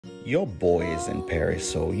Your boy is in Paris,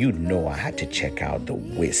 so you know I had to check out the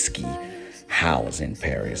whiskey house in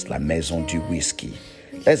Paris, La Maison Du Whiskey.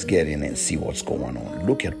 Let's get in and see what's going on.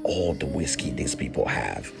 Look at all the whiskey these people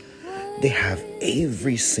have. They have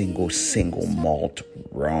every single malt,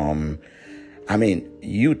 rum. I mean,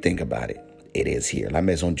 you think about it. It is here. La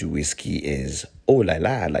Maison du Whiskey is oh la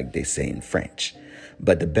la, like they say in French.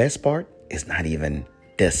 But the best part is not even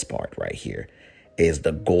this part right here. Is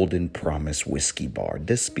the Golden Promise Whiskey Bar.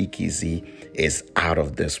 This speakeasy is out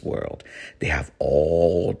of this world. They have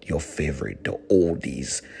all your favorite, the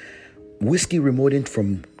oldies. Whiskey remodeled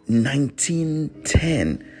from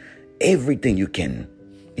 1910. Everything you can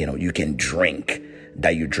drink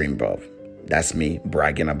that you dream of. That's me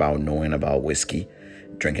bragging about knowing about whiskey.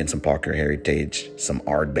 Drinking some Parker Heritage, some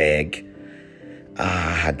Ardbeg.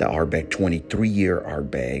 I had the Ardbeg 23-year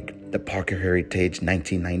Ardbeg, the Parker Heritage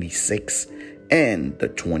 1996, and the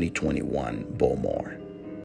 2021 Bowmore.